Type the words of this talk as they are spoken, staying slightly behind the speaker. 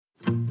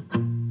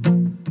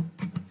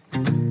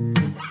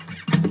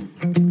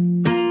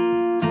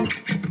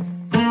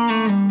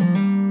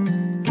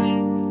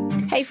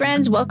Hi,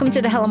 friends. Welcome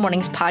to the Hello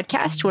Mornings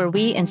podcast, where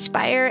we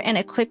inspire and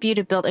equip you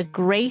to build a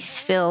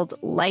grace-filled,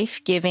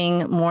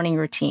 life-giving morning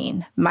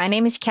routine. My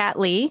name is Kat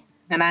Lee.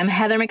 And I'm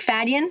Heather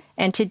MacFadyen.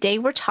 And today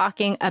we're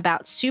talking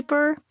about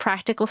super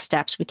practical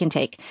steps we can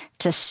take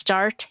to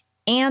start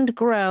and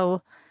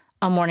grow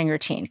a morning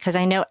routine. Because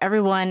I know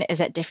everyone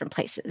is at different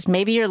places.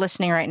 Maybe you're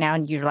listening right now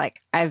and you're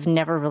like, I've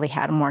never really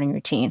had a morning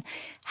routine.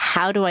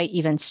 How do I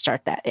even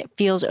start that? It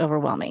feels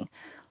overwhelming.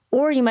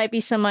 Or you might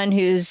be someone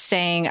who's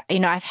saying,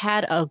 I've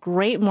had a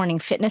great morning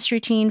fitness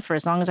routine for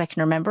as long as I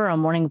can remember, a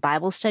morning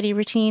Bible study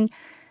routine,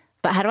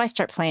 but how do I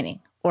start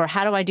planning? Or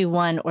how do I do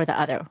one or the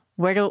other?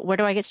 Where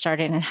do I get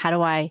started, and how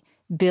do I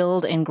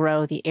build and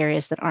grow the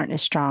areas that aren't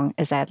as strong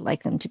as I'd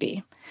like them to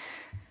be?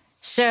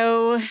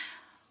 So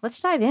let's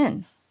dive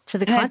in to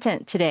the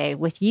content today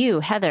with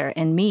you, Heather,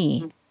 and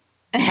me,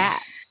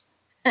 Kat.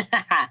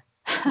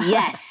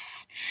 Yes.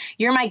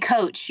 You're my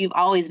coach. You've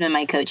always been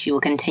my coach. You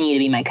will continue to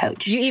be my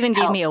coach. You even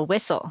gave me a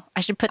whistle. I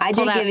should pull that out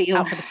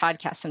for the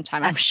podcast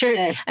sometime. I'm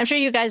sure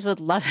you guys would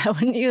love that.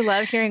 Wouldn't you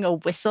love hearing a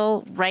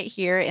whistle right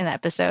here in the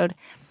episode?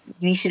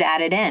 We should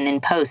add it in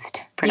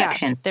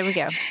post-production. Yeah, there we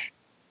go.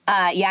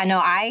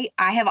 I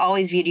have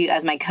always viewed you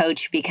as my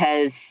coach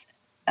because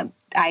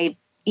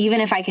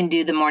even if I can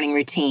do the morning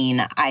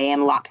routine, I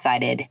am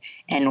lopsided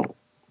and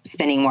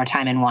spending more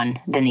time in one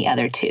than the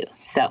other two.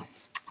 So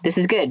this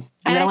is good.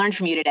 I'm going to learn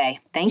from you today.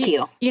 Thank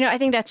you. I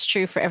think that's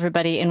true for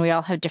everybody, and we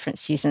all have different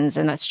seasons,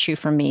 and that's true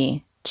for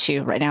me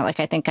too right now. Like,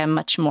 I think I'm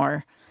much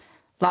more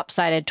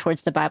lopsided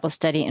towards the Bible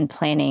study and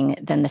planning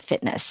than the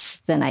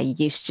fitness than I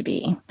used to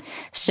be.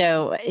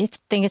 So I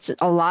think it's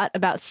a lot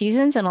about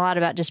seasons and a lot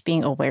about just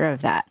being aware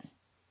of that,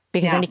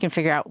 because then you can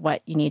figure out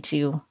what you need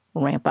to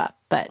ramp up.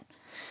 But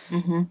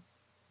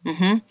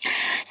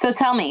So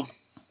tell me,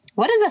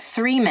 what is a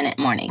 3-minute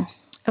morning?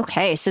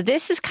 Okay, so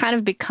this has kind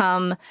of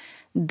become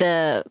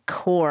the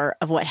core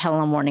of what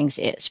Hello Mornings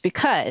is,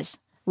 because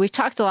we've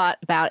talked a lot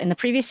about in the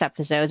previous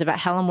episodes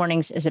about Hello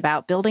Mornings is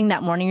about building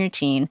that morning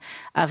routine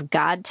of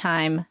God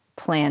time,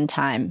 plan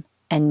time,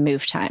 and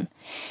move time.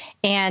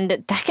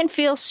 And that can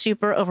feel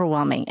super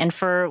overwhelming. And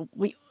for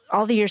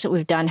all the years that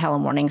we've done Hello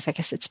Mornings, I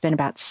guess it's been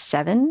about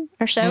 7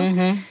 or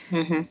so.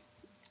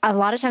 A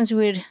lot of times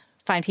we would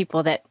find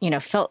people that,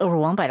 felt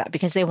overwhelmed by that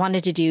because they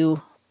wanted to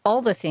do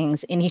all the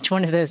things in each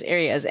one of those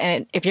areas.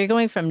 And if you're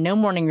going from no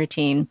morning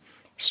routine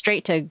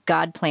straight to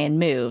God, plan,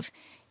 move,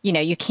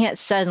 you can't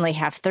suddenly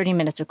have 30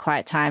 minutes of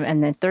quiet time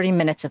and then 30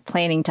 minutes of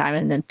planning time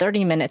and then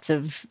 30 minutes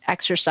of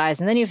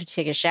exercise. And then you have to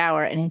take a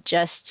shower, and it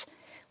just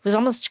was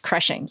almost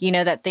crushing.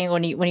 That thing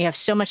when you have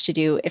so much to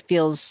do, it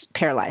feels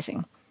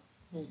paralyzing.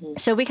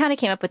 So we kind of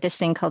came up with this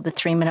thing called the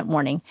 3-minute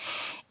morning,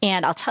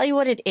 and I'll tell you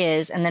what it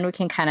is. And then we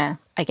can kind of,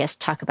 I guess,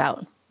 talk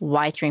about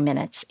why 3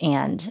 minutes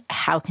and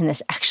how can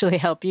this actually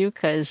help you,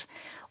 because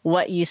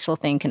what useful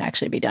thing can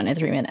actually be done in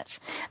 3 minutes.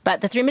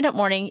 But the 3-minute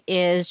morning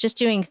is just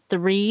doing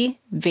 3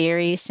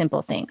 very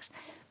simple things.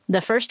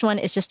 The first one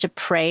is just to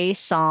pray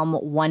Psalm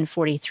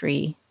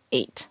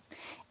 143:8.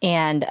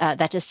 And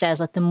that just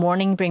says, "Let the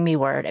morning bring me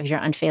word of your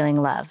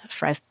unfailing love,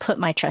 for I've put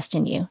my trust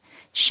in you.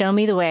 Show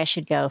me the way I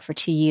should go, for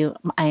to you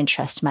I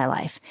entrust my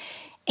life."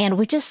 And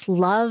we just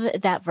love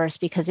that verse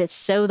because it's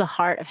so the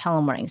heart of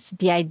Hello Mornings.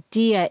 The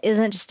idea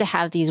isn't just to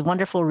have these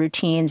wonderful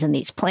routines and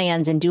these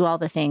plans and do all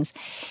the things.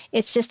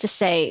 It's just to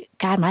say,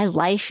 God, my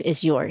life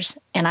is yours,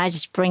 and I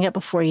just bring it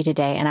before you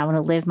today, and I want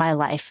to live my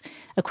life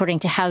according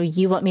to how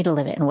you want me to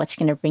live it and what's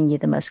going to bring you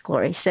the most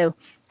glory. So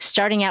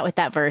starting out with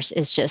that verse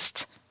is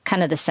just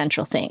kind of the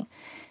central thing.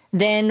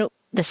 Then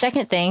the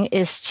second thing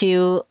is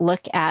to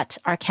look at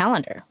our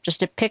calendar, just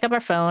to pick up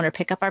our phone or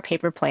pick up our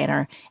paper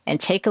planner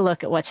and take a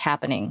look at what's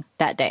happening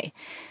that day.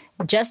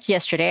 Just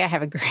yesterday, I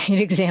have a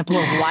great example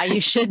of why you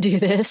should do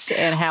this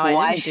and how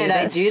I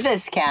do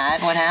this,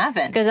 Kat? What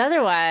happened? Because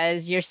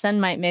otherwise, your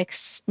son might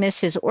miss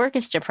his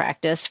orchestra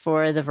practice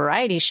for the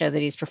variety show that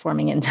he's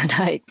performing in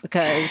tonight,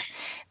 because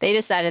they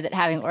decided that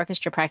having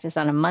orchestra practice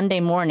on a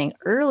Monday morning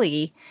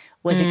early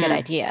was a good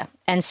idea.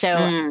 And so,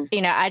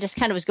 I just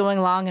kind of was going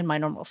along in my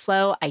normal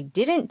flow. I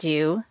didn't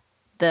do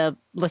the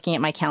looking at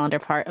my calendar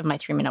part of my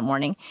 3-minute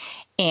morning,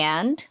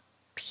 and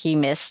he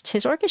missed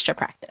his orchestra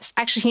practice.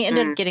 Actually, he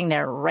ended up getting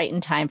there right in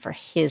time for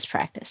his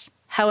practice.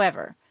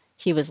 However,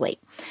 he was late.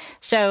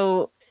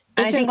 So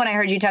I think when I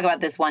heard you talk about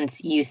this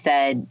once, you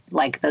said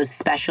like those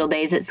special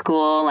days at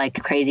school,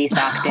 like crazy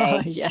sock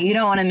day. Yes. You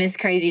don't want to miss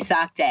crazy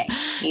sock day.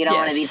 You don't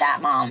want to be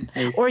that mom.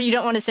 Or you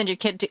don't want to send your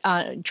kid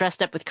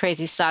dressed up with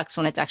crazy socks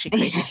when it's actually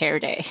crazy hair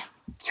day.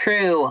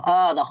 True.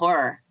 Oh, the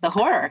horror. The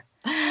horror.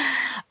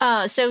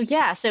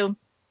 So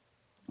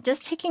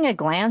just taking a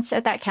glance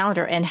at that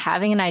calendar and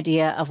having an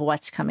idea of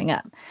what's coming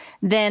up.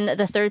 Then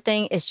the third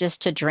thing is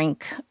just to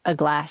drink a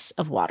glass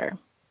of water.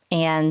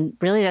 And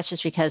really that's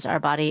just because our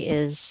body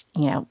is,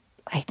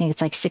 I think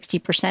it's like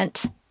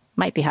 60%,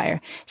 might be higher,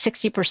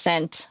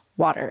 60%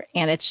 water.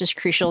 And it's just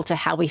crucial to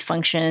how we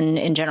function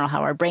in general,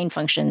 how our brain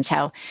functions,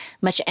 how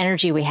much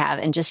energy we have,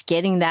 and just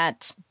getting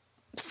that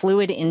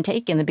fluid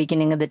intake in the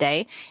beginning of the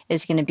day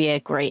is going to be a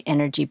great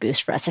energy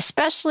boost for us,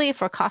 especially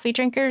if we're coffee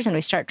drinkers and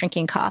we start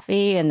drinking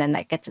coffee and then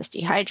that gets us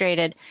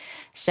dehydrated.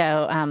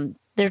 So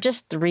they're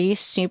just 3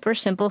 super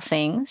simple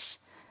things.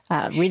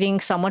 Reading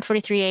Psalm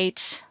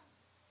 143:8,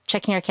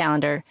 checking our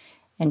calendar,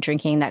 and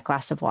drinking that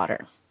glass of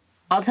water.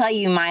 I'll tell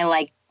you,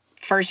 my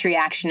first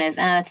reaction is,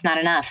 it's not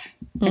enough.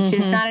 It's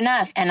just not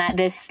enough. And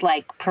this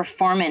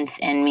performance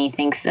in me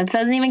thinks it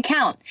doesn't even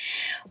count.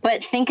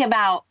 But think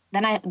about,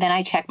 then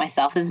I check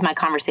myself. This is my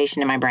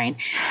conversation in my brain.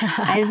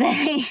 I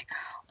say,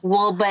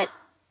 well, but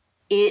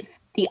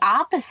the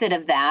opposite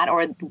of that,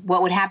 or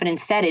what would happen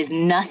instead, is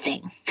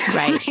nothing.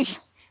 Right.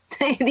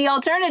 The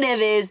alternative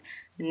is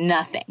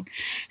nothing.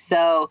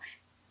 So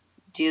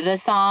do the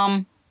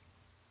psalm,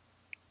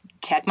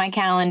 check my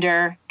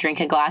calendar, drink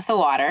a glass of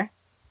water,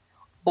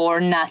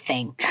 or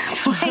nothing.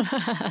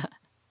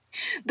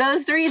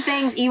 Those 3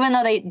 things, even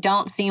though they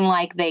don't seem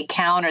like they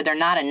count or they're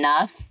not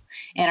enough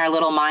in our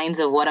little minds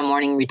of what a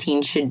morning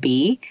routine should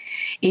be,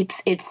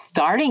 it's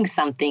starting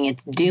something.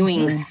 It's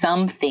doing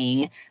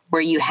something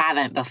where you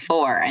haven't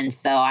before. And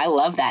so I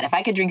love that. If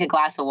I could drink a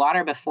glass of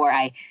water before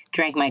I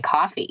drank my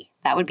coffee,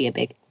 that would be a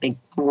big, big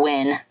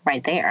win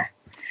right there.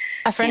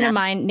 A friend of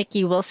mine,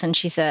 Nikki Wilson,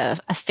 she's a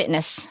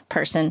fitness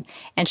person,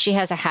 and she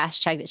has a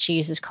hashtag that she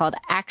uses called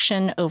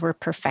action over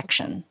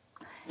perfection.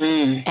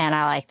 And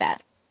I like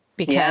that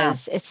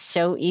because it's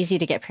so easy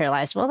to get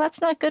paralyzed. Well,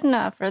 that's not good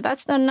enough, or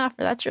that's not enough,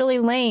 or that's really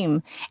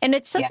lame. And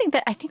it's something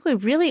that I think we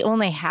really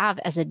only have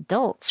as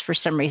adults for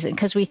some reason,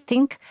 because we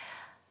think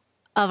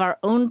of our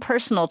own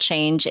personal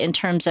change in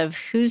terms of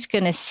who's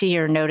going to see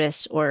or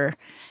notice, or,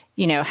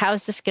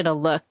 how's this going to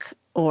look?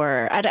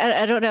 Or I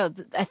don't know.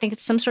 I think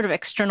it's some sort of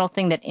external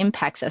thing that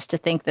impacts us to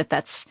think that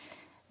that's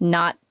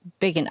not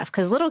big enough.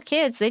 Because little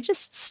kids, they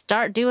just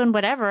start doing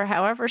whatever,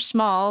 however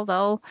small.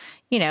 They'll,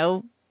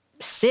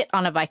 sit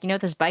on a bike.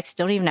 Those bikes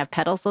don't even have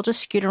pedals. They'll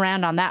just scoot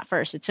around on that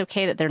first. It's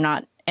okay that they're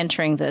not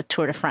entering the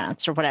Tour de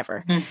France or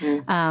whatever.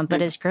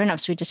 But as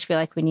grown-ups, we just feel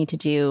like we need to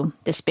do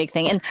this big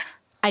thing. And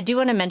I do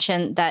want to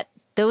mention that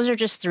those are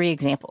just 3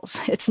 examples.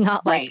 It's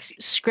not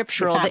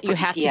scriptural that you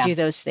have to do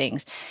those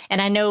things.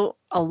 And I know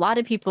a lot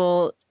of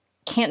people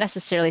can't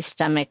necessarily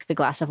stomach the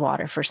glass of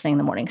water first thing in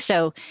the morning.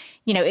 So,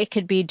 it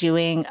could be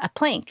doing a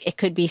plank. It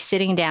could be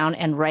sitting down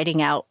and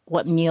writing out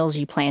what meals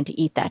you plan to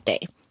eat that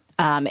day.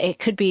 It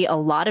could be a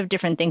lot of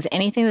different things,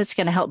 anything that's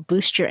going to help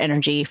boost your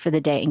energy for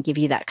the day and give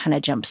you that kind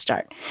of jump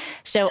start.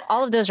 So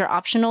all of those are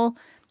optional,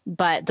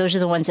 but those are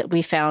the ones that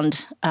we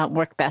found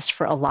work best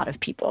for a lot of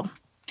people.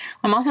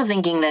 I'm also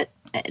thinking that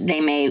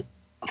they may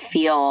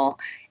feel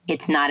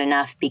it's not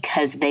enough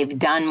because they've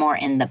done more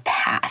in the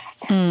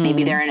past.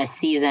 Maybe they're in a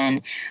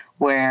season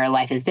where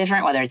life is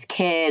different, whether it's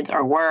kids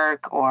or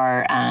work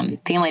or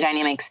family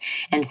dynamics.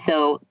 And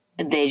so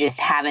they just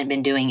haven't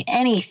been doing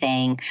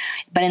anything.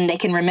 But they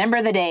can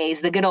remember the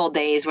days, the good old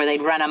days where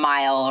they'd run a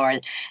mile, or,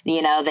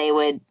 they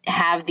would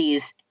have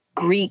these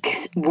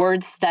Greek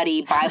word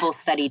study, Bible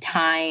study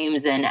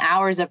times and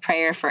hours of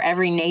prayer for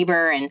every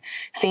neighbor and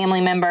family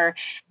member.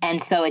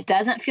 And so it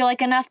doesn't feel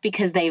like enough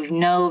because they've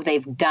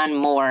done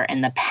more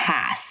in the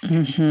past.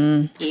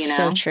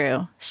 So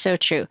true. So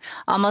true.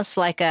 Almost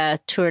like a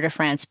Tour de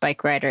France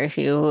bike rider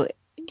who,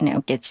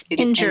 gets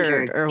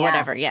injured or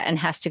whatever. And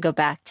has to go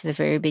back to the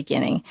very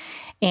beginning.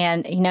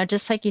 And,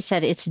 just like you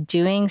said, it's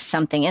doing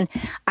something. And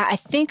I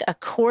think a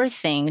core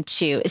thing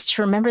too is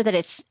to remember that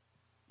it's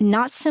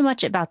not so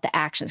much about the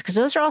actions, because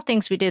those are all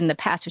things we did in the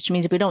past, which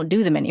means we don't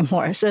do them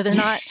anymore. So they're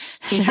not,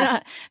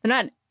 they're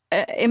not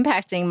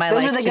impacting my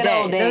life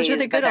today. Those were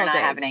the good old days.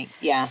 Happening.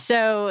 Yeah.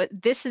 So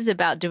this is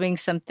about doing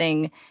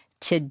something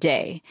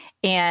today.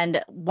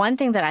 And one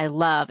thing that I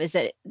love is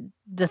that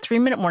the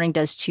 3-minute morning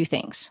does 2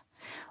 things.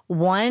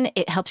 One,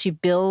 it helps you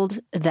build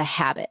the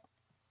habit.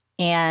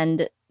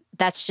 And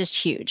that's just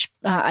huge.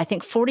 I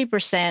think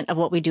 40% of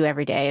what we do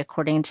every day,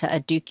 according to a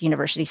Duke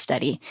University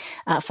study,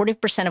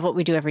 40% of what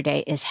we do every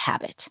day is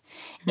habit.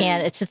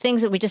 And it's the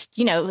things that we just,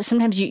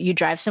 sometimes you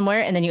drive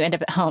somewhere and then you end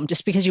up at home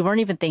just because you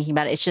weren't even thinking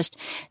about it. It's just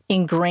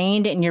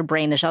ingrained in your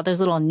brain. There's all those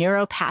little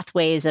neural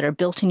pathways that are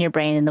built in your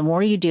brain. And the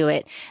more you do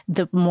it,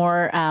 the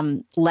more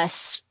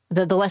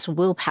the less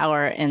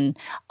willpower and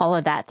all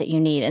of that you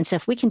need. And so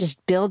if we can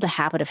just build the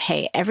habit of,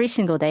 hey, every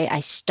single day I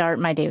start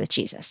my day with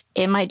Jesus.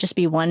 It might just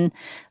be one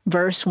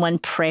verse, one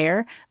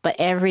prayer, but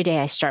every day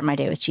I start my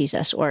day with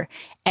Jesus. Or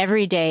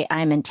every day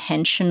I'm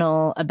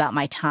intentional about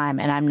my time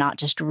and I'm not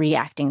just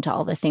reacting to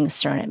all the things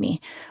thrown at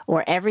me.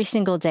 Or every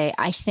single day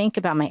I think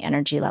about my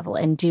energy level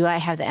and do I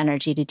have the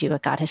energy to do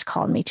what God has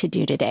called me to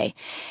do today?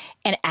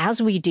 And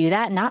as we do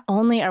that, not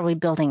only are we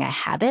building a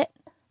habit,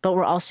 but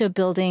we're also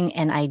building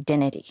an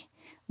identity.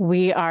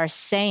 We are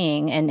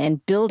saying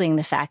and building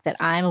the fact that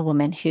I'm a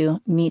woman who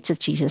meets with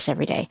Jesus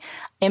every day.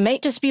 It may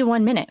just be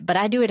 1 minute, but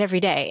I do it every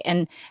day.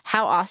 And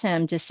how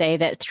awesome to say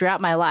that throughout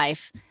my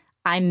life,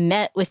 I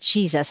met with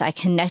Jesus. I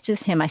connected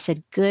with him. I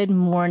said, "Good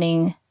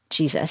morning,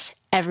 Jesus,"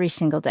 every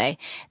single day.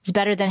 It's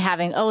better than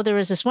having, oh, there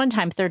was this one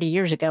time 30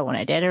 years ago when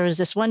I did, or there was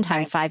this one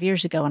time 5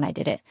 years ago when I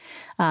did it.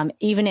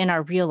 Even in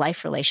our real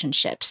life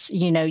relationships,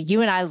 you know,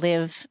 you and I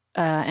live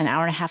an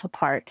hour and a half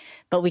apart,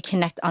 but we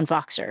connect on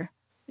Voxer,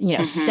 you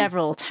know,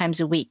 several times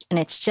a week. And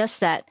it's just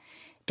that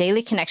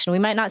daily connection. We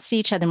might not see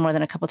each other more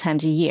than a couple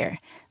times a year,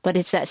 but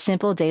it's that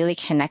simple daily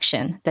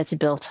connection that's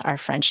built our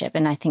friendship.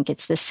 And I think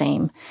it's the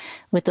same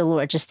with the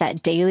Lord, just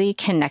that daily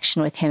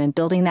connection with him and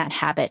building that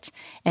habit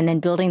and then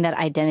building that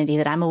identity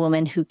that I'm a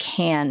woman who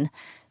can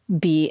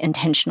be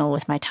intentional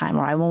with my time,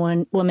 or I'm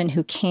a woman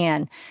who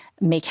can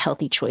make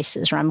healthy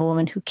choices, or I'm a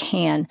woman who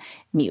can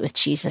meet with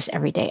Jesus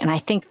every day. And I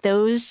think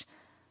those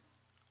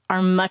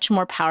are much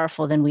more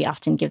powerful than we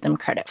often give them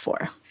credit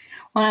for.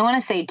 Well, I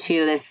want to say,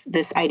 too,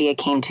 this idea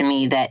came to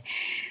me that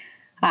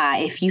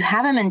if you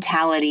have a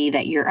mentality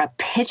that you're a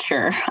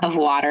pitcher of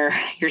water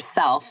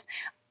yourself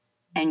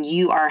and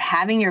you are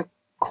having your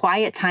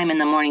quiet time in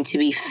the morning to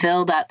be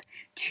filled up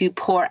to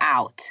pour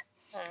out,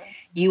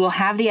 you will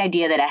have the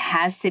idea that it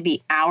has to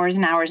be hours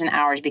and hours and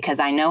hours because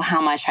I know how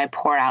much I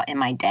pour out in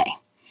my day.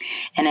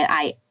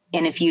 And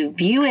if you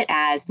view it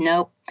as,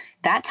 nope,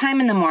 that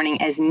time in the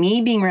morning as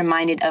me being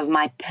reminded of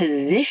my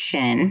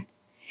position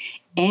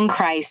in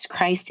Christ,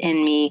 Christ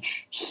in me,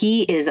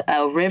 he is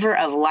a river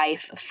of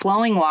life,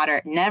 flowing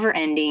water, never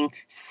ending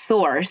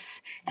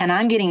source. And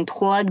I'm getting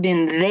plugged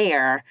in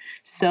there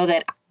so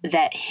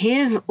that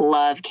his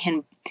love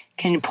can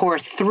pour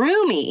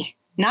through me,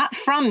 not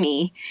from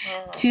me,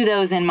 to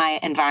those in my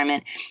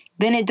environment.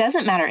 Then it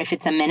doesn't matter if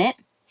it's a minute,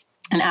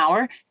 an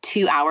hour,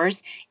 2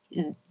 hours.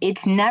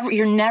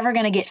 You're never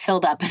going to get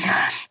filled up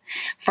enough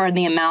for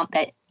the amount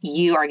that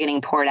you are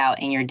getting poured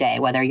out in your day,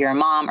 whether you're a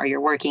mom or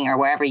you're working or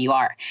wherever you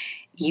are.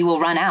 You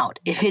will run out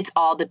if it's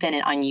all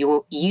dependent on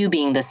you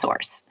being the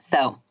source.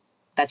 So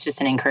that's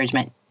just an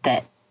encouragement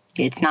that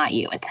it's not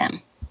you, it's him.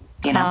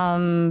 You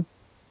know?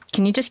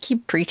 Can you just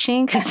keep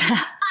preaching? Because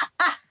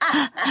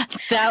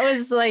that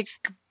was like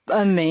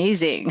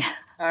amazing.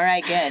 All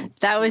right, good.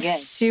 That was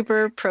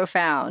super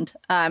profound.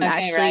 I'm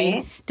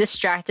actually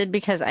distracted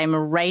because I'm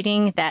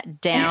writing that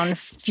down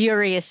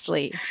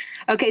furiously.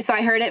 Okay, so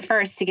I heard it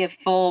first to give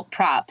full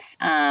props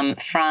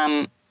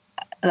from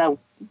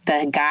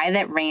the guy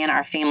that ran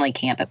our family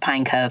camp at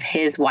Pine Cove,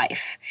 his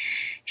wife.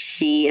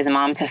 She is a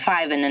mom to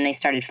 5, and then they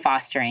started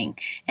fostering.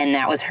 And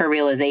that was her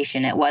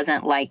realization. It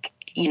wasn't like,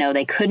 you know,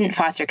 they couldn't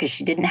foster because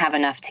she didn't have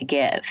enough to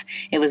give.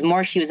 It was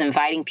more she was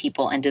inviting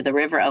people into the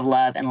river of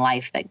love and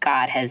life that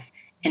God has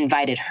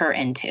invited her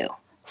into.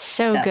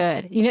 So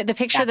good. You know, the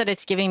picture that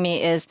it's giving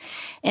me is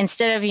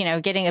instead of, you know,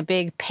 getting a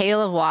big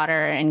pail of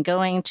water and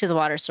going to the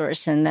water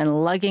source and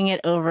then lugging it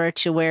over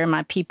to where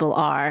my people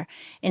are,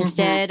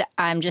 instead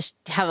I'm just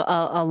have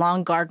a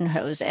long garden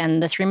hose,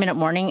 and the 3-minute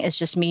morning is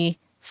just me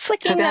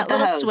flicking that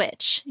little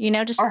switch, you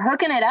know, or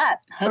hooking it up.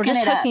 Hooking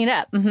it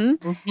up. And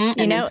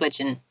then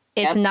switching.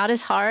 It's not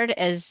as hard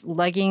as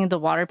lugging the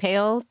water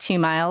pail 2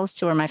 miles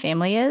to where my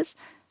family is.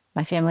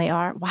 My family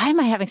are. Why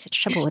am I having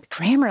such trouble with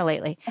grammar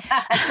lately?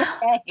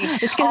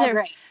 It's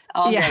because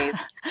all grace.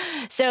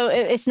 So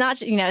it's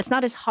not, you know, it's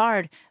not as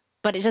hard,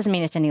 but it doesn't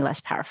mean it's any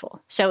less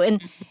powerful. So, and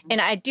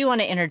I do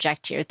want to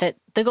interject here that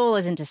the goal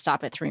isn't to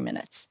stop at 3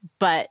 minutes,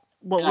 but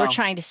what we're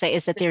trying to say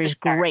is that there is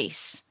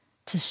grace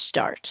to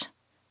start.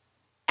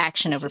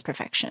 Action over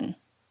perfection.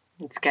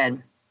 It's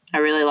good. I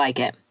really like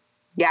it.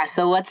 Yeah.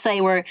 So let's say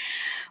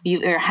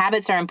your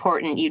habits are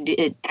important.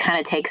 It kind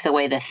of takes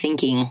away the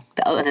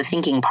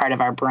thinking part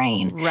of our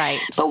brain. Right.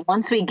 But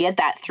once we get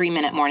that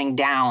 3-minute morning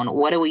down,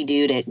 what do we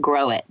do to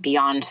grow it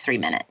beyond 3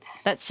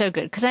 minutes? That's so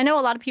good. Because I know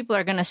a lot of people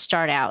are going to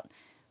start out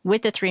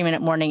with the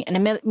 3-minute morning and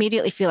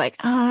immediately feel like,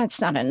 oh,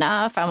 it's not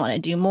enough. I want to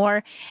do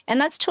more.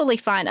 And that's totally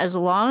fine as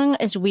long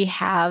as we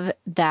have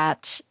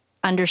that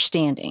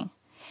understanding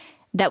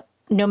that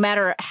no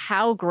matter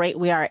how great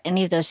we are at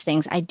any of those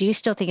things, I do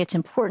still think it's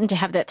important to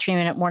have that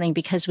 3-minute morning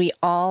because we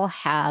all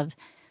have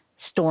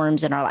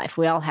storms in our life.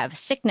 We all have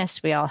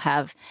sickness. We all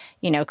have,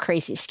 you know,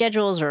 crazy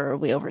schedules, or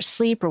we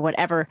oversleep or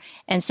whatever.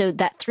 And so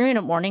that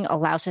 3-minute morning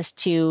allows us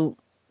to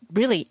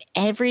really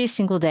every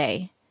single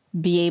day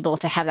be able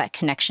to have that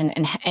connection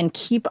and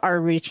keep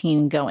our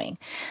routine going.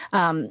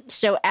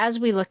 So as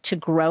we look to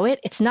grow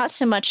it, it's not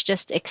so much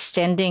just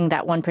extending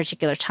that one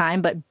particular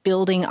time, but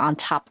building on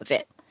top of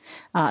it.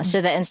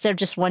 So that instead of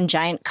just one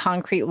giant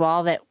concrete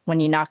wall that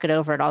when you knock it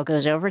over, it all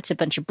goes over, it's a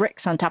bunch of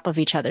bricks on top of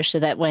each other so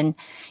that when,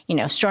 you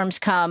know, storms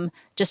come,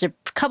 just a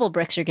couple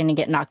bricks are going to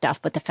get knocked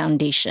off, but the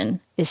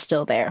foundation is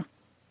still there.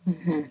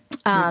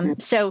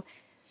 So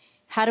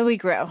how do we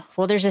grow?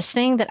 Well, there's this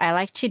thing that I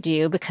like to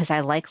do because I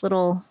like cute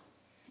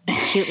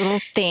little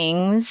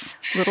things,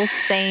 little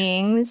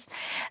sayings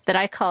that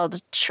I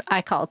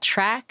call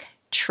track,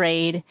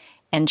 trade,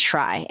 and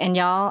try. And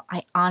y'all,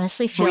 I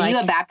honestly feel like... Were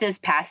you a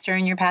Baptist pastor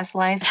in your past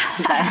life?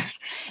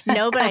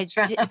 No, but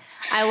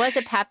I was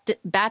a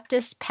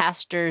Baptist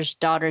pastor's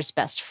daughter's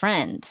best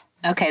friend.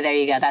 Okay, there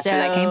you go. That's where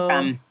that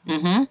came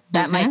from.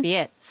 That might be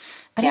it.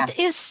 But it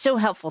is so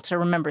helpful to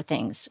remember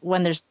things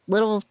when there's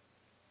little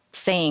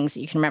sayings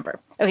that you can remember.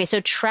 Okay, so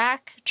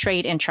track,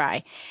 trade, and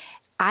try.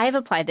 I've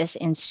applied this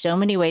in so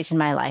many ways in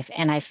my life,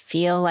 and I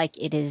feel like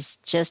it is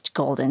just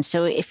golden.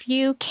 So if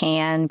you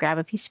can grab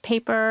a piece of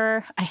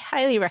paper, I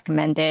highly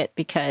recommend it,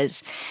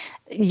 because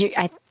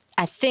I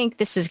think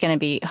this is going to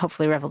be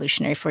hopefully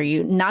revolutionary for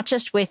you, not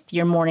just with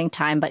your morning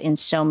time, but in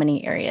so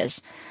many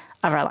areas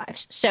of our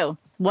lives. So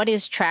what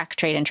is track,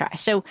 trade, and try?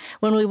 So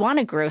when we want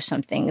to grow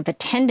something, the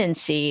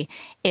tendency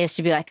is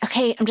to be like,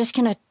 okay, I'm just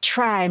going to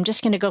try. I'm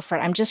just going to go for it.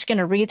 I'm just going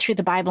to read through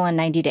the Bible in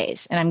 90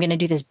 days. And I'm going to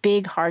do this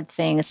big, hard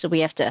thing. So we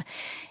have to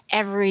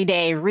every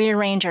day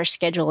rearrange our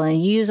schedule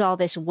and use all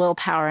this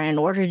willpower in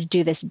order to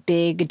do this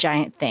big,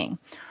 giant thing.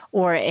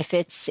 Or if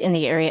it's in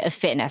the area of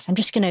fitness, I'm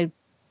just going to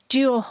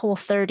do a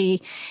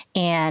Whole30,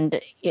 and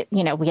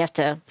we have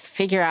to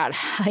figure out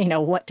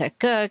what to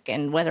cook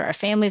and whether our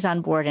family's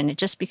on board, and it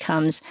just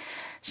becomes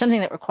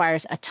something that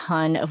requires a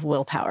ton of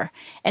willpower.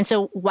 And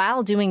so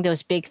while doing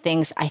those big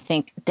things, I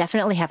think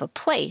definitely have a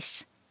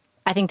place,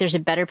 I think there's a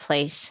better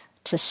place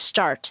to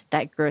start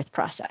that growth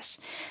process.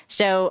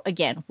 So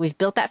again, we've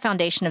built that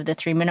foundation of the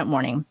 3-minute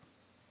morning.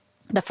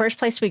 The first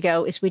place we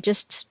go is we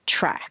just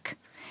track.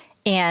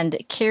 And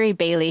Carrie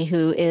Bailey,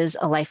 who is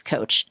a life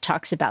coach,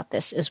 talks about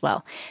this as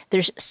well.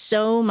 There's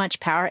so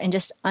much power in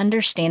just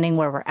understanding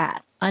where we're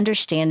at,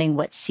 understanding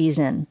what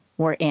season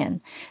we're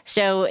in.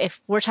 So if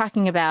we're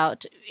talking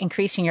about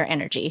increasing your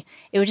energy,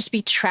 it would just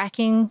be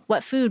tracking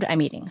what food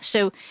I'm eating.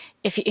 So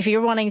if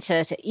you're wanting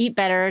to eat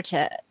better,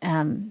 to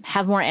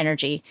have more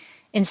energy,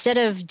 instead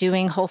of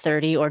doing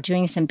Whole30 or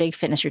doing some big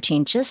fitness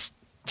routine, just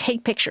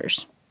take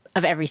pictures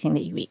of everything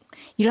that you eat.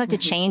 You don't have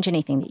to change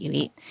anything that you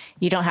eat.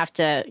 You don't have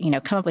to,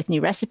 come up with new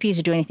recipes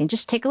or do anything.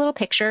 Just take a little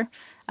picture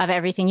of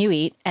everything you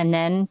eat, and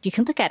then you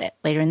can look at it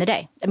later in the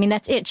day. I mean,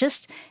 that's it.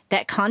 Just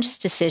that conscious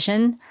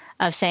decision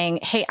of saying,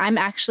 hey, I'm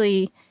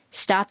actually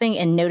stopping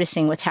and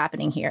noticing what's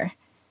happening here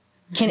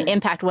can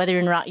impact whether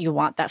or not you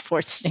want that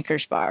 4th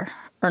Snickers bar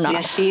or not.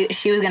 Yeah,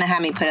 she was going to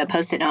have me put a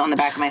Post-it note on the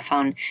back of my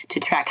phone to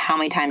track how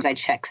many times I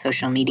check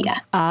social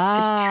media.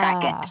 Just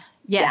track it.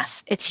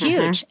 Yes, it's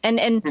huge.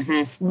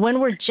 And when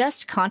we're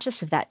just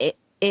conscious of that,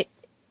 it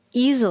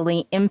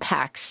easily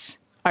impacts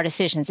our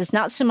decisions. It's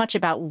not so much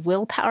about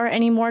willpower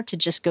anymore to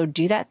just go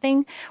do that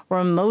thing.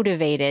 We're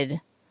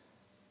motivated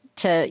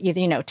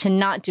to, to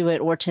not do it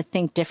or to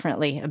think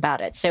differently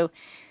about it. So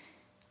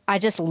I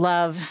just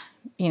love,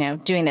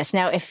 doing this.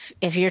 Now, if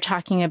you're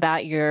talking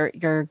about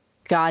your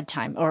God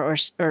time or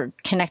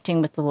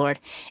connecting with the Lord,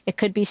 it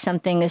could be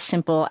something as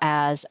simple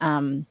as,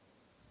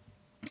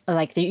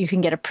 you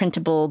can get a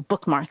printable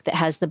bookmark that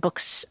has the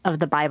books of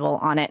the Bible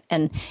on it.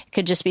 And it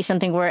could just be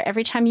something where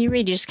every time you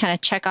read, you just kind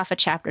of check off a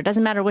chapter. It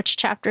doesn't matter which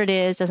chapter it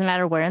is, doesn't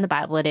matter where in the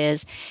Bible it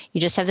is.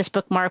 You just have this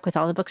bookmark with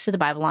all the books of the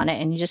Bible on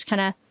it, and you just kind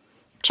of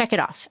check it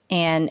off.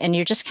 And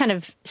you're just kind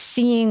of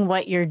seeing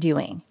what you're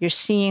doing. You're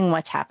seeing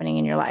what's happening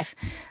in your life.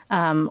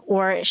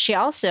 Or she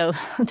also,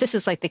 this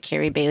is like the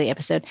Carrie Bailey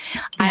episode.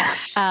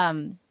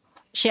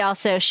 She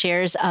also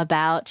shares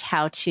about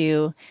how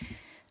to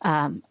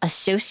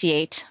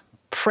associate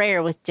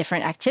prayer with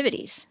different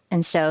activities.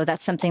 And so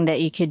that's something that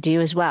you could do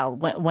as well.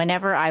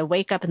 Whenever I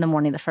wake up in the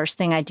morning, the first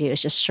thing I do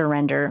is just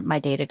surrender my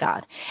day to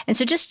God. And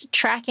so just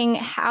tracking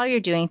how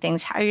you're doing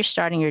things, how you're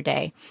starting your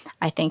day,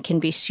 I think can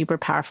be super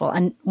powerful.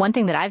 And one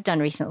thing that I've done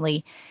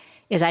recently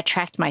is I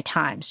tracked my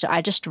time. So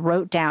I just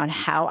wrote down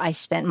how I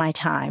spent my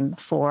time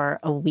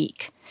for a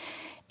week.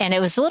 And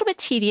it was a little bit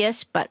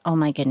tedious, but oh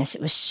my goodness,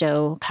 it was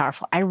so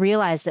powerful. I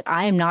realized that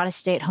I am not a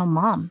stay-at-home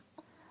mom.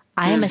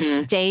 I am a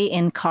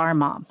stay-in-car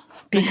mom,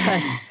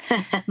 because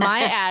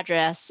my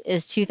address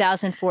is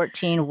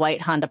 2014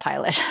 white Honda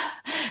Pilot,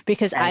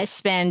 because I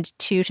spend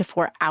 2 to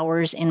 4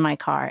 hours in my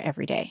car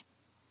every day.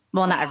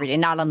 Well, not every day,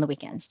 not on the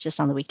weekends,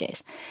 just on the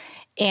weekdays.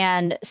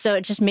 And so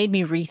it just made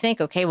me rethink,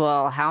 okay,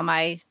 well, how am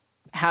I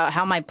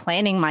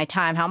planning my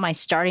time? How am I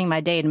starting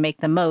my day to make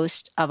the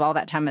most of all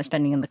that time I'm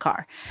spending in the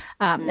car?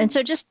 And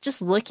so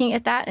just looking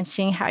at that and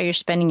seeing how you're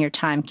spending your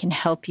time can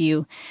help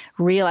you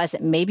realize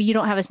that maybe you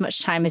don't have as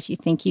much time as you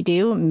think you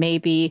do.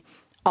 Maybe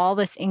all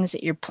the things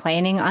that you're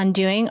planning on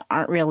doing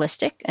aren't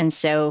realistic. And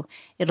so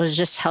it'll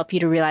just help you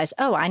to realize,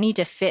 oh, I need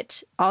to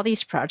fit all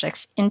these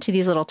projects into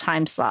these little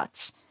time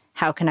slots.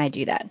 How can I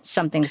do that?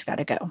 Something's got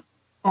to go.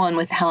 Well, and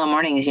with Hello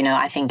Mornings,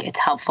 I think it's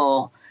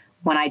helpful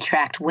when I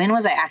tracked when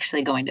was I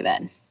actually going to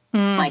bed?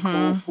 Like,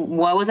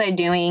 what was I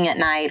doing at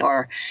night?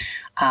 Or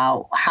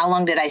how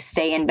long did I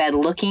stay in bed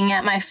looking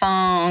at my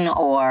phone?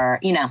 Or,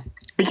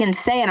 we can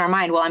say in our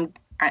mind, well,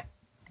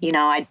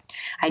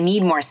 I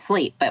need more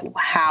sleep, but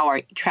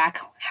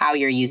track how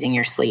you're using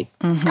your sleep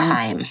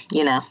time,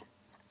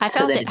 I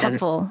found it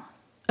helpful.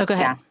 Oh, go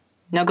ahead. Yeah.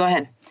 No, go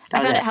ahead.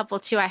 I found it helpful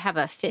too. I have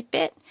a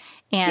Fitbit,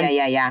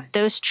 and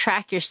those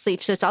track your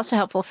sleep. So it's also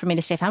helpful for me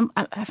to say if I'm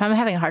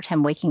having a hard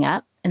time waking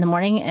up in the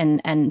morning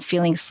and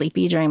feeling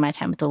sleepy during my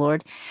time with the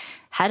Lord,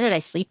 how did I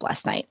sleep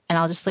last night? And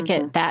I'll just look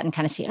at that and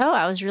kind of see, oh,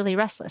 I was really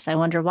restless. I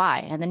wonder why.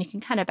 And then you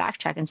can kind of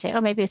backtrack and say,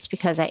 oh, maybe it's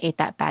because I ate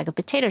that bag of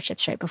potato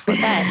chips right before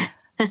bed.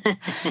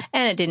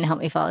 And it didn't help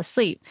me fall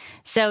asleep.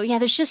 So yeah,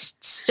 there's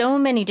just so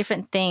many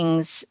different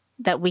things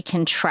that we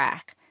can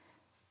track.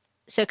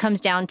 So it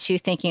comes down to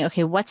thinking,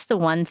 okay, what's the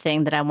one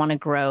thing that I want to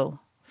grow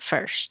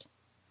first?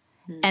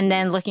 And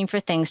then looking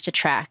for things to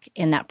track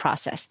in that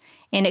process.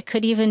 And it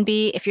could even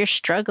be, if you're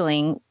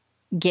struggling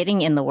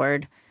getting in the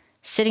Word,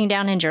 sitting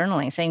down and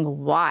journaling, saying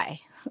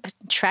why,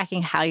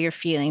 tracking how you're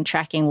feeling,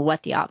 tracking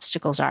what the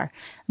obstacles are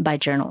by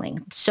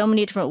journaling. So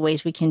many different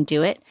ways we can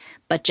do it,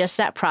 but just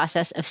that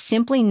process of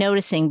simply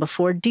noticing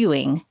before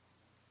doing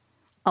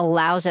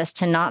allows us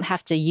to not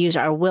have to use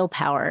our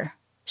willpower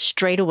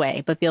straight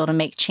away, but be able to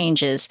make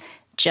changes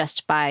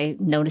just by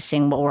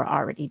noticing what we're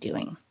already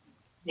doing.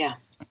 Yeah.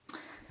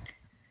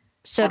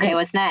 So okay,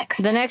 what's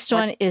next? The next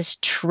one is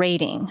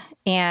trading.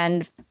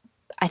 And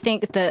I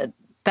think the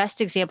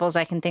best examples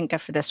I can think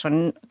of for this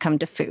one come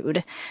to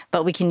food,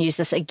 but we can use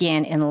this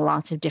again in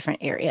lots of different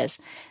areas.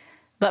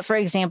 But for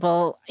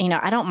example,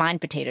 I don't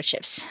mind potato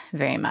chips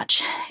very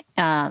much,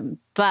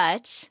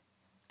 but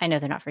I know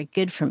they're not very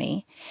good for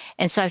me.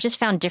 And so I've just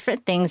found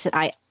different things that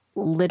I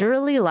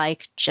literally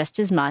like just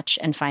as much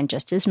and find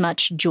just as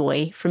much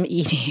joy from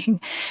eating.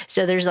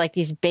 So there's like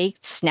these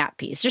baked snap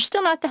peas. They're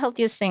still not the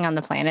healthiest thing on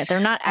the planet. They're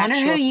not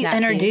actual snap peas. I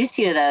wonder who introduced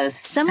you to those.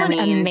 Someone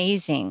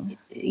amazing.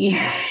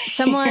 Yeah.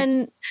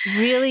 Someone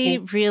really,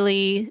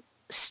 really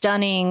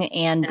stunning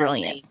and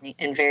brilliant.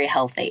 And very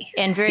healthy.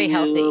 And very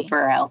healthy.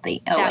 Super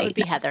healthy. Oh, that would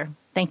be Heather.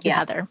 Thank you,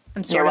 Heather.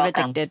 I'm sort of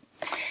addicted.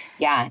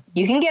 Yeah.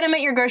 You can get them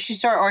at your grocery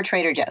store or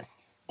Trader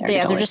Joe's.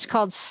 They're just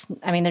called,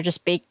 they're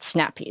just baked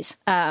snap peas.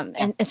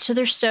 And so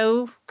they're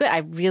so good. I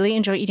really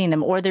enjoy eating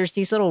them. Or there's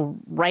these little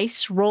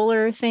rice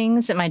roller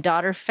things that my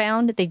daughter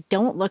found. They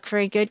don't look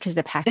very good because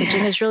the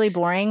packaging is really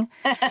boring.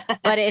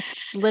 But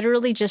it's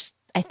literally just,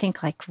 I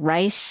think, like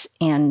rice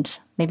and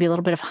maybe a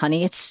little bit of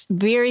honey. It's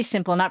very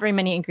simple, not very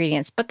many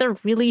ingredients, but they're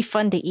really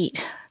fun to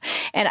eat.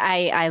 And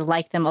I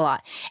like them a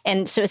lot.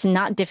 And so it's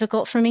not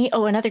difficult for me.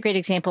 Oh, another great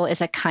example is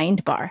a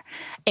Kind bar.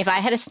 If I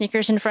had a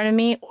Snickers in front of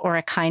me or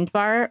a Kind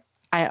bar,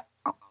 I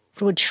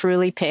would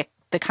truly pick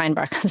the Kind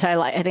bar because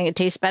I think it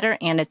tastes better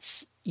and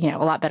it's, a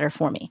lot better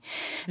for me.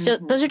 Mm-hmm. So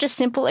those are just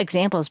simple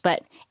examples,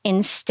 but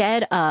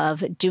instead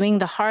of doing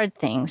the hard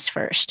things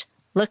first,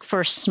 look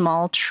for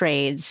small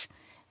trades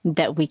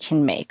that we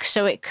can make.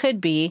 So it could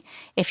be,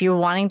 if you're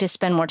wanting to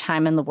spend more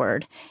time in the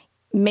Word,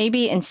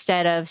 maybe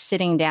instead of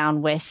sitting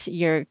down with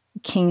your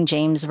King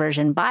James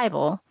Version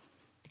Bible,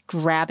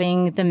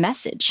 grabbing the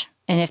Message.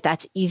 And if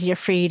that's easier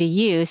for you to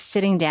use,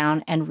 sitting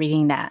down and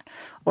reading that.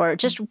 Or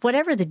just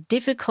whatever the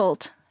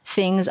difficult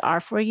things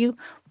are for you,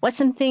 what's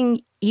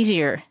something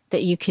easier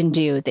that you can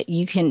do that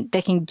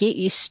can get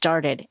you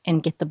started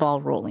and get the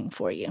ball rolling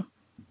for you?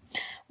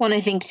 Well, and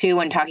I think too,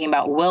 when talking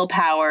about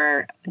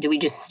willpower, do we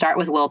just start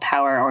with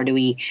willpower or do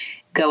we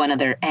go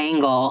another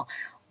angle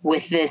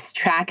with this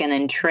track and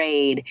then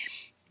trade?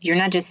 You're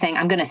not just saying,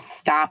 I'm going to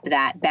stop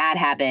that bad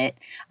habit.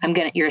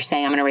 You're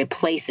saying, I'm going to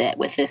replace it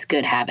with this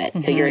good habit. Mm-hmm.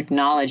 So you're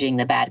acknowledging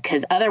the bad,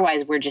 because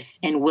otherwise we're just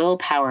in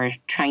willpower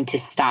trying to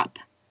stop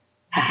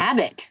a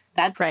habit.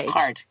 That's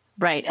hard.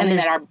 Right. Something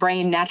that our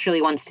brain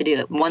naturally wants to do.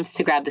 It wants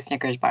to grab the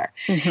Snickers bar.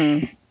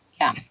 Mm-hmm.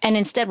 Yeah. And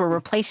instead we're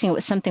replacing it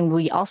with something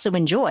we also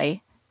enjoy.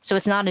 So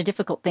it's not a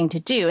difficult thing to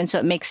do. And so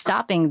it makes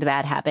stopping the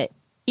bad habit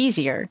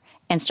easier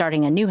and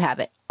starting a new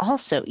habit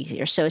also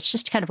easier. So it's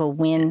just kind of a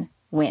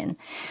win-win.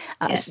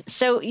 Yes.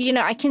 So,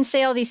 I can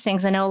say all these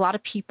things. I know a lot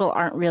of people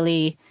aren't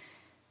really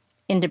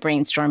into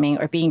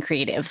brainstorming or being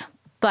creative,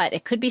 but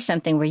it could be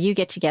something where you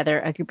get together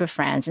a group of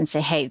friends and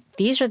say, hey,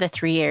 these are the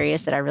 3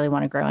 areas that I really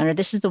want to grow in, or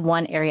this is the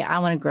one area I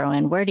want to grow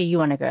in. Where do you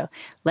want to grow?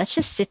 Let's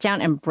just sit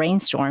down and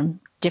brainstorm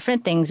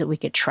different things that we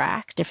could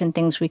track, different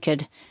things we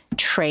could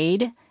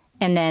trade.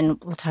 And then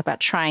we'll talk about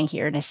trying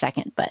here in a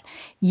second. But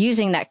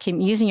using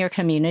your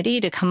community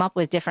to come up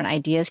with different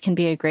ideas can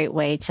be a great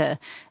way to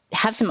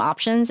have some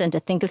options and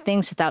to think of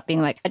things without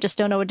being like, I just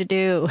don't know what to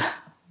do.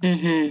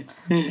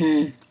 Mm-hmm.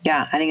 Mm-hmm.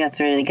 Yeah, I think that's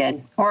really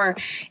good. Or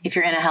if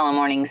you're in a Hello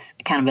Mornings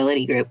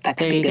accountability group, that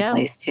could be a good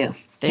place too.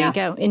 There you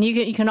go. And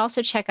you can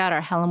also check out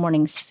our Hello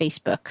Mornings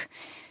Facebook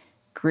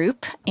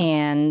group.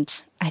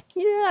 And I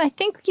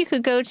think you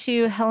could go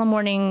to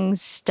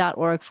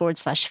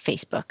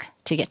hellomornings.org/Facebook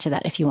to get to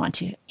that if you want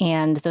to.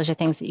 And those are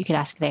things that you could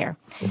ask there.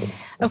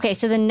 Okay,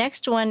 so the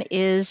next one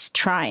is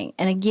trying.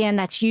 And again,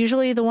 that's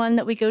usually the one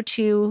that we go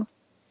to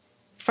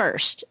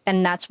first.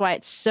 And that's why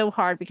it's so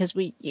hard, because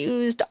we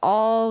used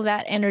all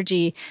that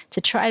energy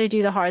to try to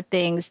do the hard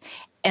things.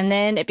 And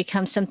then it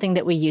becomes something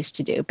that we used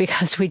to do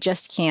because we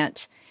just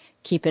can't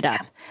keep it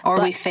up. Or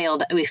we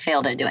failed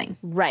at doing.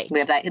 Right.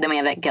 Then we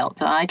have that guilt.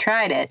 So I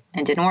tried it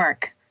and it didn't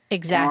work.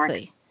 Exactly.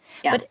 Didn't work.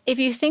 Yeah. But if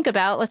you think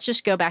about, let's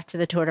just go back to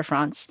the Tour de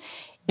France.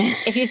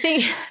 If you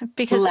think,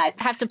 because I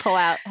have to pull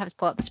out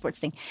the sports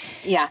thing.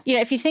 Yeah.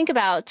 If you think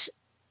about,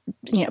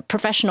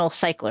 professional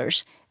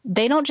cyclers,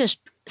 they don't just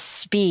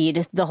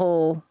speed the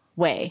whole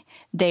way.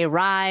 They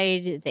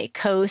ride, they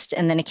coast,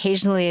 and then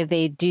occasionally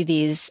they do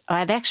these,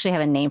 they actually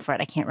have a name for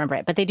it, I can't remember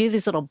it, but they do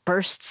these little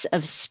bursts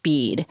of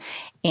speed,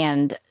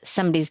 and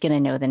somebody's going to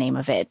know the name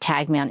of it.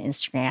 Tag me on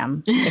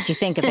Instagram if you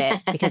think of it,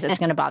 because it's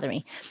going to bother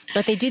me.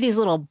 But they do these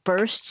little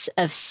bursts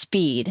of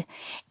speed,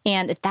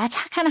 and that's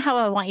kind of how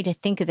I want you to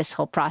think of this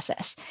whole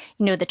process.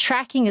 You know, the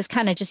tracking is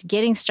kind of just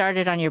getting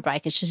started on your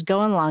bike. It's just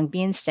going along,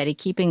 being steady,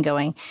 keeping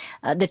going.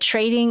 The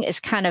trading is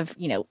kind of,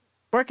 you know,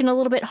 working a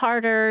little bit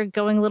harder,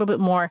 going a little bit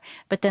more,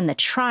 but then the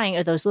trying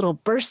are those little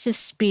bursts of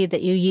speed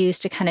that you use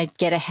to kind of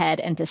get ahead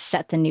and to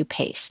set the new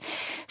pace.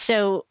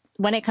 So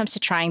when it comes to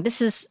trying,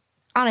 this is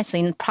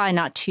honestly probably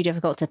not too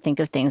difficult to think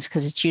of things,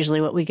 because it's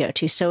usually what we go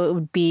to. So it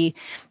would be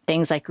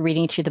things like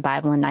reading through the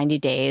Bible in 90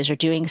 days, or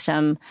doing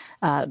some,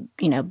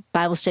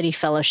 Bible study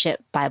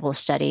fellowship Bible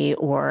study,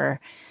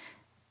 or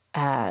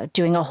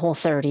doing a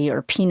Whole30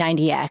 or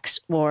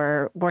P90X,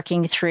 or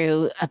working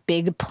through a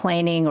big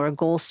planning or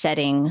goal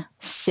setting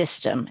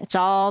system. It's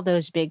all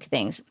those big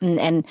things.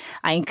 And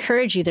I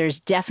encourage you, there's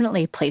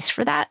definitely a place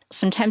for that.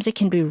 Sometimes it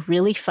can be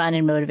really fun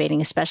and motivating,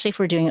 especially if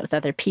we're doing it with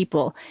other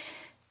people,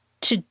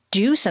 to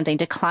do something,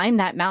 to climb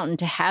that mountain,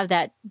 to have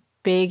that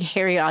big,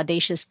 hairy,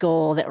 audacious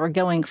goal that we're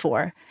going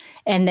for.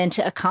 And then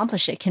to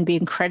accomplish it can be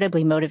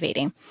incredibly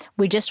motivating.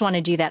 We just want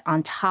to do that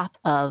on top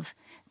of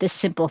the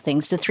simple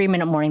things, the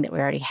 3-minute morning that we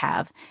already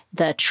have,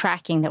 the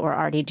tracking that we're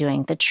already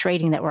doing, the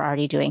trading that we're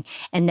already doing.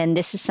 And then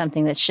this is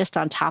something that's just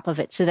on top of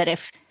it, so that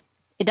if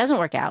it doesn't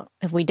work out,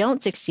 if we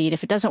don't succeed,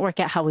 if it doesn't work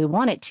out how we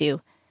want it to,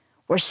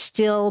 we're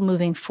still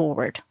moving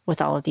forward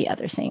with all of the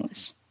other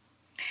things.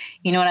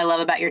 You know what I love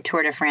about your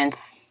Tour de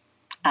France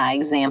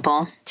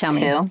example, Tell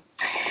me. too,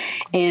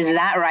 is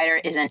that rider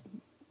isn't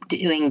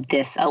doing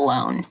this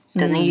alone.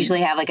 Doesn't he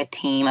usually have like a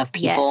team of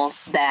people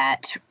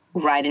that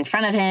ride in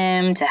front of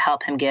him to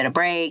help him get a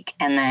break,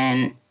 and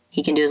then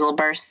he can do his little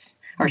bursts,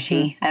 or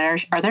she.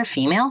 Are there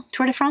female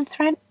Tour de France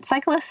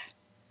cyclists?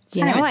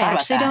 You know, I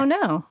actually don't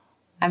know.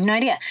 I have no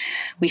idea.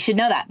 We should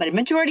know that, but a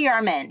majority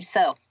are men.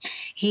 So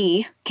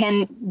he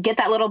can get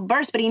that little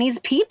burst, but he needs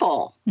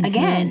people.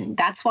 Again,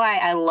 that's why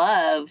I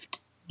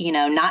loved,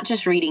 not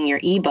just reading your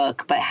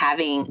ebook, but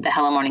having the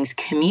Hello Mornings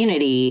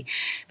community,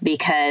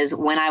 because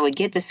when I would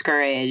get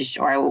discouraged,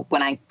 or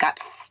when I got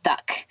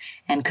stuck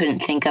and couldn't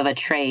think of a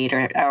trade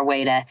or a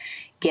way to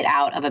get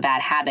out of a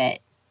bad habit,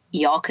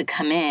 y'all could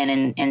come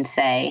in and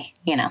say,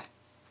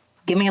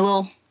 give me a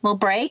little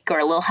break or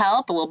a little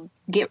help, so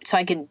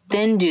I could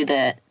then do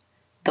the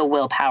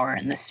willpower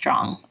and the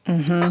strong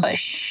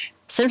push.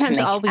 Sometimes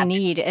all we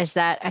need is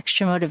that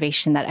extra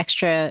motivation, that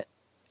extra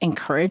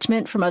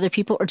encouragement from other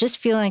people, or just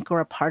feeling like we're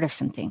a part of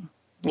something.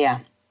 Yeah.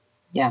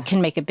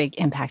 Can make a big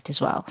impact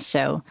as well.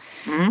 So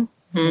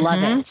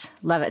love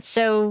it.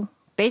 So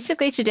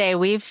basically today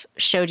we've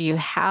showed you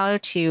how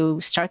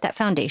to start that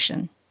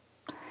foundation,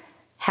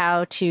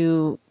 how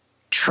to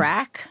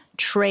track,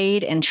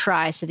 trade, and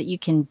try, so that you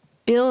can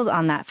build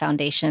on that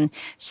foundation,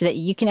 so that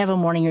you can have a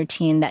morning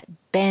routine that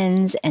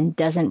bends and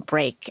doesn't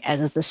break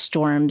as the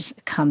storms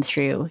come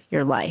through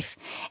your life.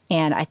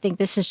 And I think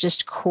this is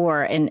just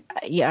core. And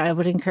I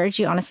would encourage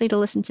you, honestly, to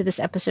listen to this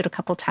episode a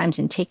couple times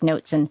and take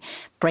notes and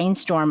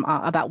brainstorm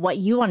about what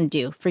you want to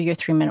do for your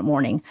 3-minute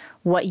morning,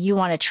 what you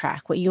want to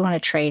track, what you want to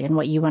trade, and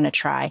what you want to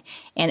try.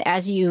 And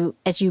as you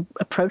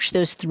approach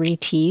those 3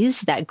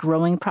 T's, that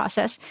growing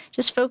process,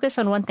 just focus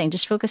on one thing.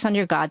 Just focus on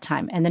your God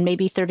time. And then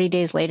maybe 30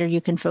 days later,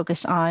 you can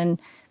focus on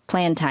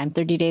plan time.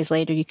 30 days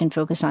later, you can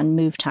focus on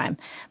move time.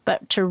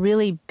 But to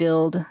really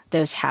build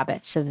those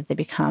habits so that they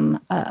become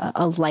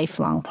a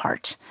lifelong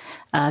part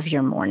of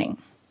your morning.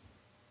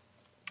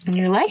 And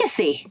your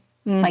legacy,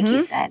 like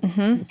you said.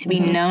 To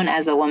be known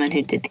as a woman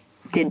who did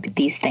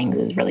these things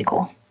is really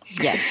cool.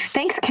 Yes.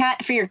 Thanks,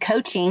 Kat, for your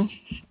coaching.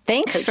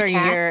 Thanks Coach for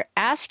Kat. Your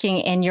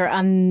asking and your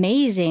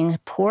amazing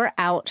pour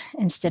out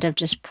instead of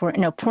just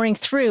pouring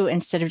through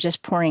instead of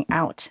just pouring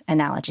out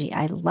analogy.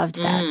 I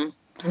loved that.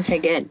 Okay,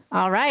 good.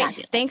 All right.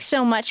 Fabulous. Thanks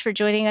so much for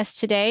joining us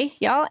today,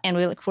 y'all. And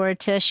we look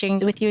forward to sharing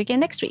with you again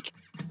next week.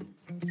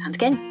 Sounds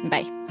good.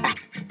 Bye. Bye.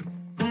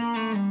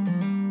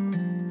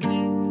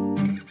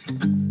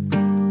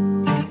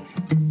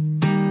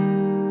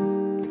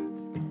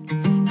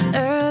 It's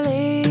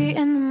early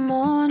in the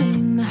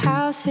morning, the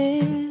house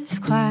is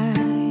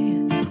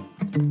quiet,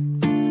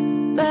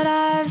 but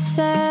I've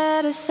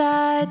set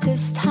aside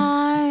this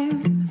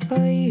time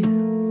for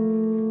you.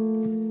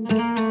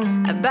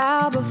 I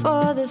bow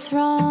before the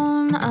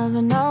throne of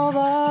a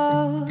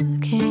noble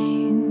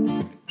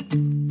king,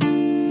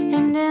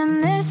 and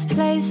in this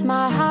place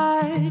my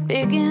heart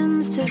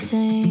begins to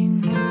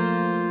sing.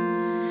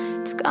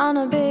 It's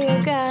gonna be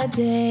a God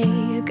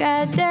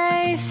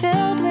day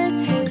filled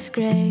with His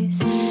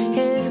grace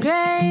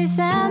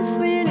and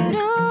sweet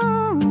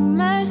new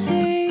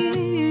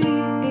mercies.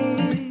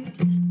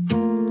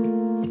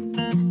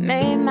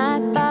 May my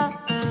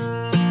thoughts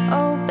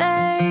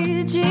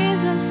obey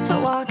Jesus, to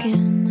walk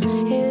in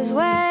His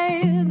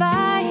way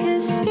by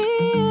His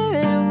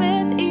Spirit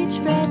with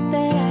each breath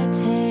that I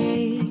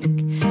take.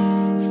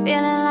 It's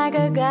feeling like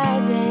a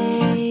God day.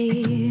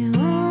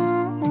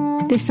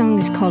 This song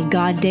is called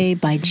God Day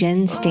by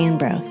Jen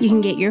Stanbro. You can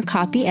get your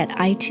copy at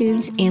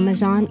iTunes,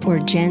 Amazon, or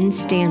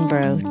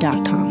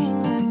jenstanbro.com.